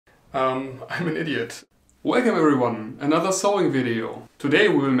I'm an idiot. Welcome everyone, another sewing video. Today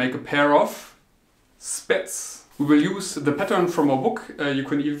we will make a pair of spats. We will use the pattern from our book. You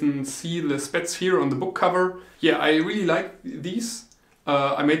can even see the spats here on the book cover. Yeah, I really like these.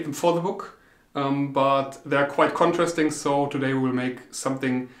 I made them for the book, but they're quite contrasting, so today we will make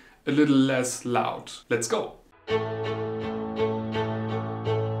something a little less loud. Let's go!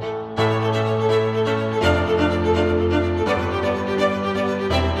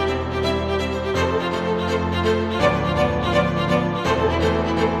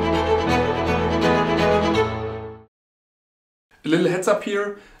 A little heads up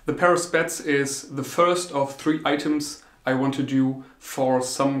here, the pair of spats is the first of 3 items I want to do for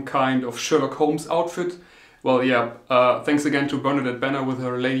some kind of Sherlock Holmes outfit. Well, yeah, thanks again to Bernadette Banner with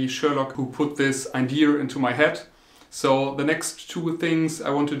her Lady Sherlock who put this idea into my head. So the next 2 things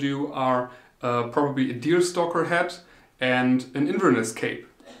I want to do are probably a deerstalker hat and an Inverness cape.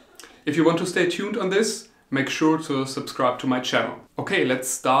 If you want to stay tuned on this, make sure to subscribe to my channel. Okay, let's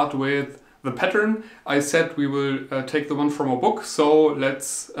start with the pattern. I said we will take the one from our book, so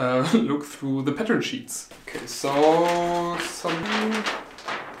let's look through the pattern sheets. Okay, so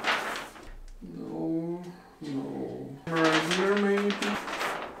no, right here maybe.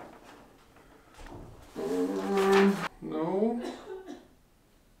 No.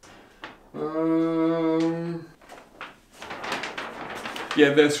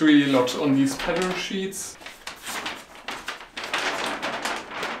 Yeah, there's really a lot on these pattern sheets.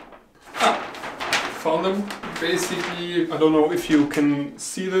 Found them. Basically, I don't know if you can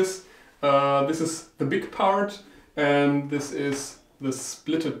see this. This is the big part and this is the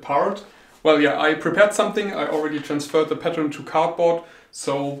splitted part. Well, yeah, I prepared something. I already transferred the pattern to cardboard,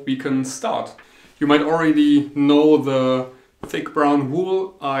 so we can start. You might already know the thick brown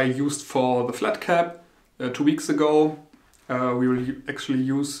wool I used for the flat cap 2 weeks ago. We will actually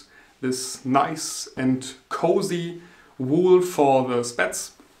use this nice and cozy wool for the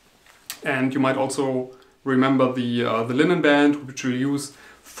spats. And you might also remember the linen band, which we'll use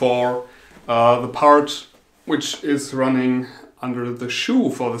for the part which is running under the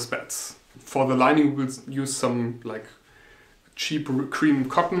shoe for the spats. For the lining we'll use some like cheap cream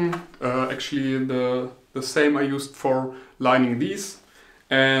cotton, actually the same I used for lining these.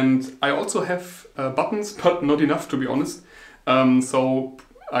 And I also have buttons, but not enough to be honest. So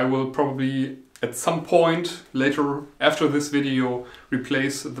I will probably at some point later after this video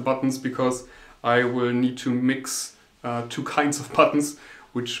replace the buttons, because I will need to mix 2 kinds of buttons,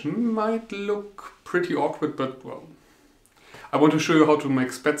 which might look pretty awkward, but well, I want to show you how to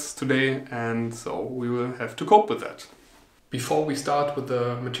make spats today, and so we will have to cope with that. Before we start with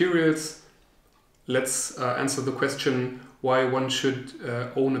the materials, let's answer the question why one should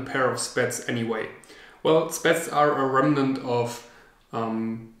own a pair of spats anyway. Well, spats are a remnant of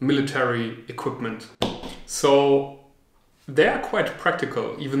military equipment. So they are quite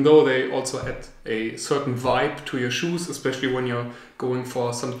practical, even though they also add a certain vibe to your shoes, especially when you're going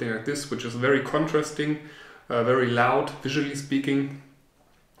for something like this, which is very contrasting, very loud, visually speaking.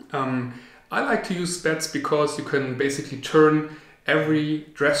 I like to use spats because you can basically turn every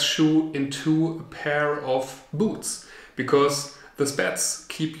dress shoe into a pair of boots, because the spats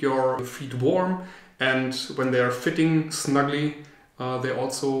keep your feet warm, and when they are fitting snugly, they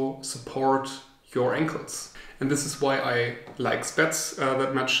also support your ankles. And this is why I like spats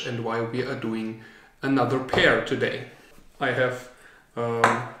that much, and why we are doing another pair today. I have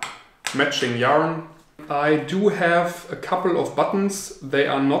matching yarn. I do have a couple of buttons. They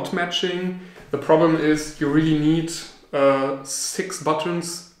are not matching. The problem is you really need 6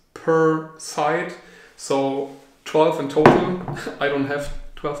 buttons per side, so 12 in total. I don't have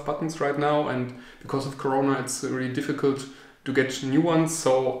 12 buttons right now, and because of Corona it's really difficult to get new ones,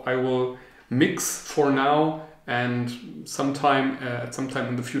 so I will mix for now, and at some time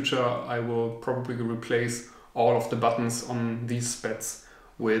in the future I will probably replace all of the buttons on these spats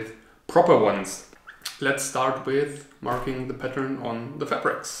with proper ones. Let's start with marking the pattern on the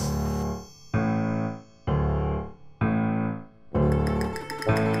fabrics.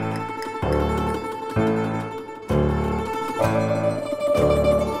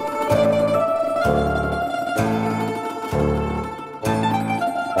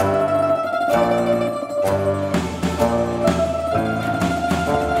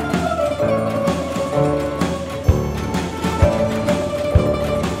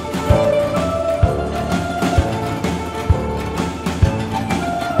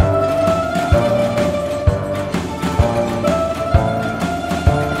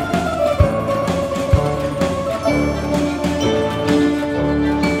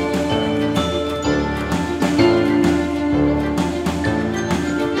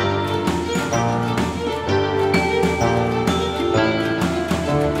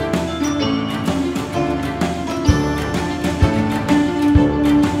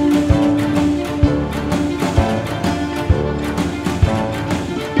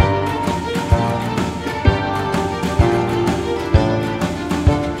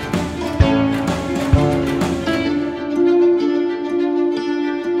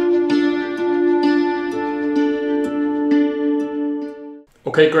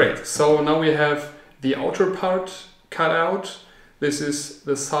 Okay, great. So now we have the outer part cut out. This is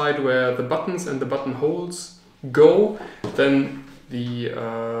the side where the buttons and the buttonholes go. Then the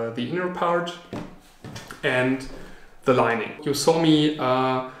inner part and the lining. You saw me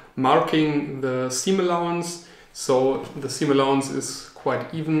marking the seam allowance. So the seam allowance is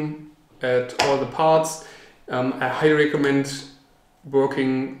quite even at all the parts. I highly recommend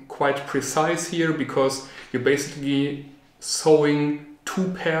working quite precise here because you're basically sewing two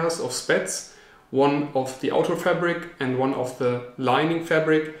pairs of spats, one of the outer fabric and one of the lining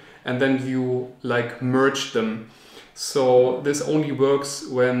fabric, and then you like merge them. So this only works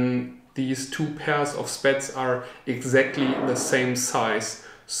when these two pairs of spats are exactly the same size.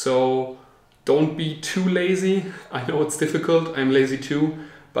 So don't be too lazy. I know it's difficult, I'm lazy too,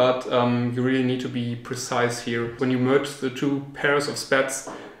 but you really need to be precise here. When you merge the two pairs of spats,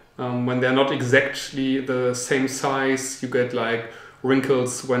 when they're not exactly the same size, you get like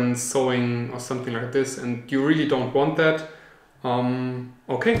wrinkles when sewing or something like this, and you really don't want that.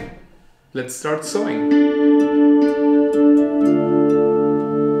 Okay, let's start sewing.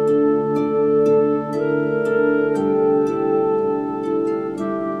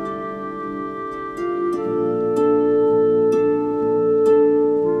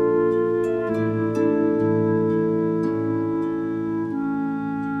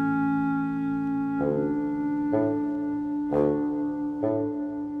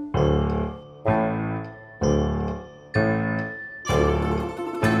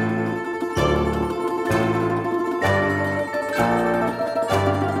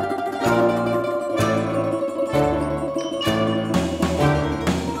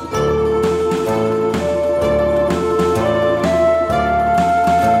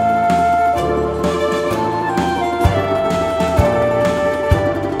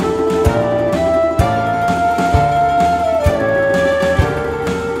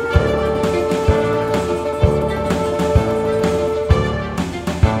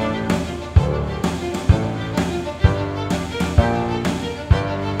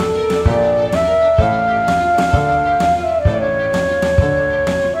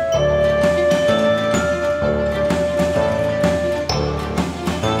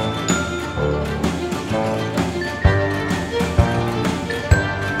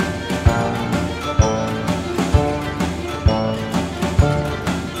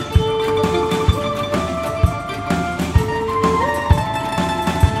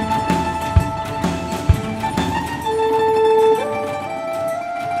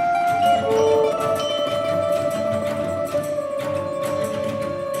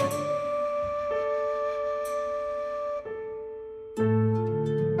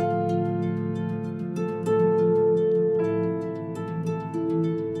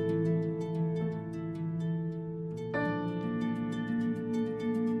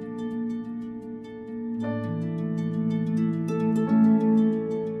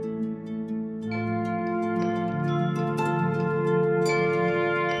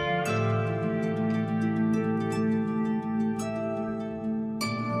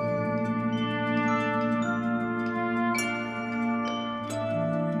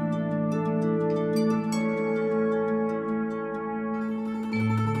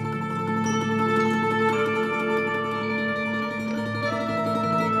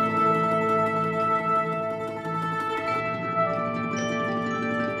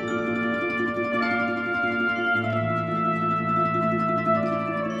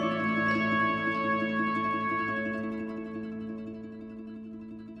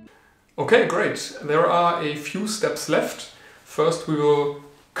 Okay, great. There are a few steps left. First we will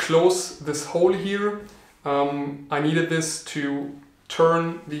close this hole here. I needed this to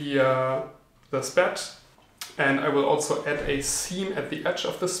turn the spat, and I will also add a seam at the edge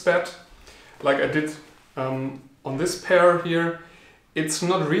of the spat like I did on this pair here. It's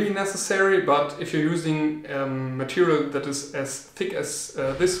not really necessary, but if you're using material that is as thick as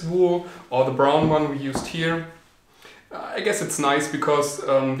this wool or the brown one we used here, I guess it's nice because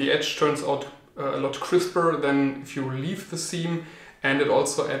the edge turns out a lot crisper than if you leave the seam, and it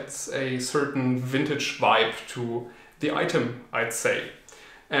also adds a certain vintage vibe to the item, I'd say.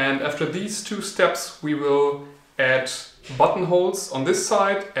 And after these two steps we will add buttonholes on this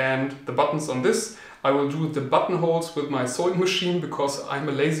side and the buttons on this. I will do the buttonholes with my sewing machine because I'm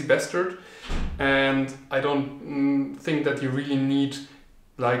a lazy bastard and I don't think that you really need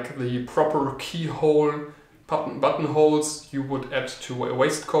like the proper keyhole buttonholes you would add to a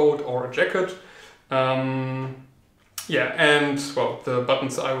waistcoat or a jacket. Yeah, and well, the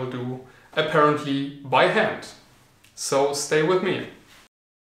buttons I will do apparently by hand. So stay with me.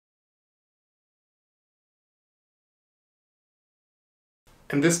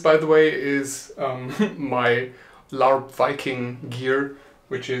 And this, by the way, is my LARP Viking gear,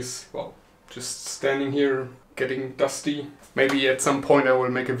 which is, well, just standing here, getting dusty. Maybe at some point I will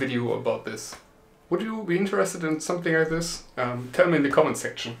make a video about this. Would you be interested in something like this? Tell me in the comment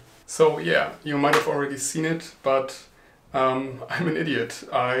section. So yeah, you might have already seen it, but I'm an idiot.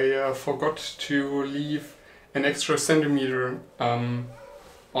 I forgot to leave an extra centimeter on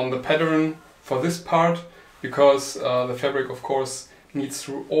the pattern for this part, because the fabric, of course, needs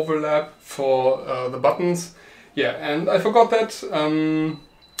to overlap for the buttons. Yeah, and I forgot that,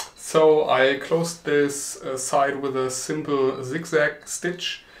 so I closed this side with a simple zigzag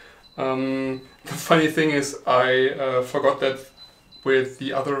stitch. The funny thing is I forgot that with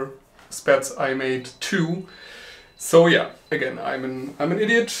the other spats I made too. So yeah, again, I'm an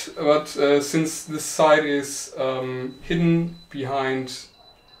idiot, but since this side is hidden behind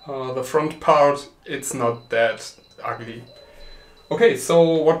the front part, it's not that ugly. Okay, so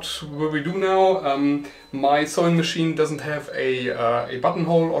what will we do now? My sewing machine doesn't have a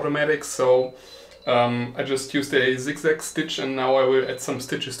buttonhole automatic, so I just used a zigzag stitch, and now I will add some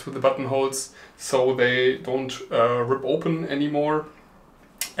stitches to the buttonholes so they don't rip open anymore.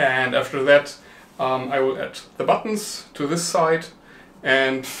 And after that I will add the buttons to this side,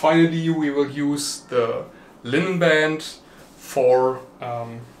 and finally we will use the linen band for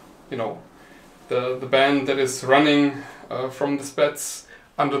you know, the band that is running from the spats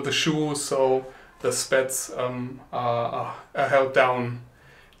under the shoe, so the spats are held down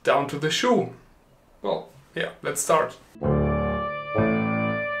to the shoe. Well, yeah, let's start.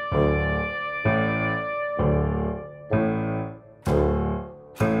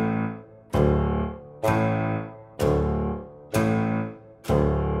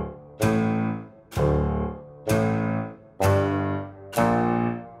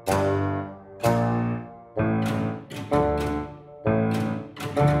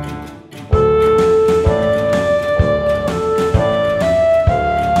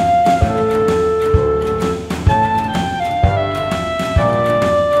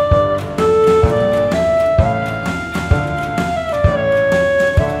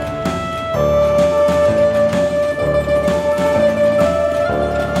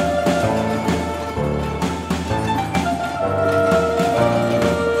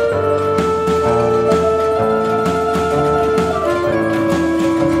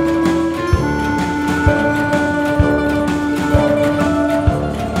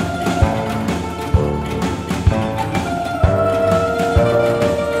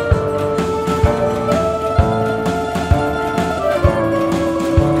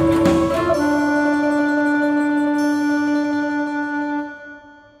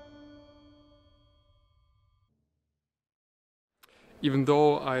 Even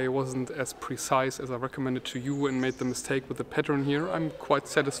though I wasn't as precise as I recommended to you and made the mistake with the pattern here, I'm quite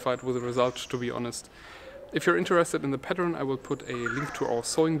satisfied with the result, to be honest. If you're interested in the pattern, I will put a link to our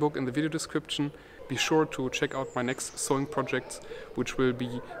sewing book in the video description. Be sure to check out my next sewing projects, which will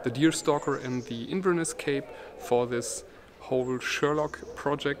be the Deerstalker and the Inverness Cape for this whole Sherlock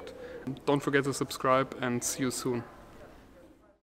project. Don't forget to subscribe, and see you soon.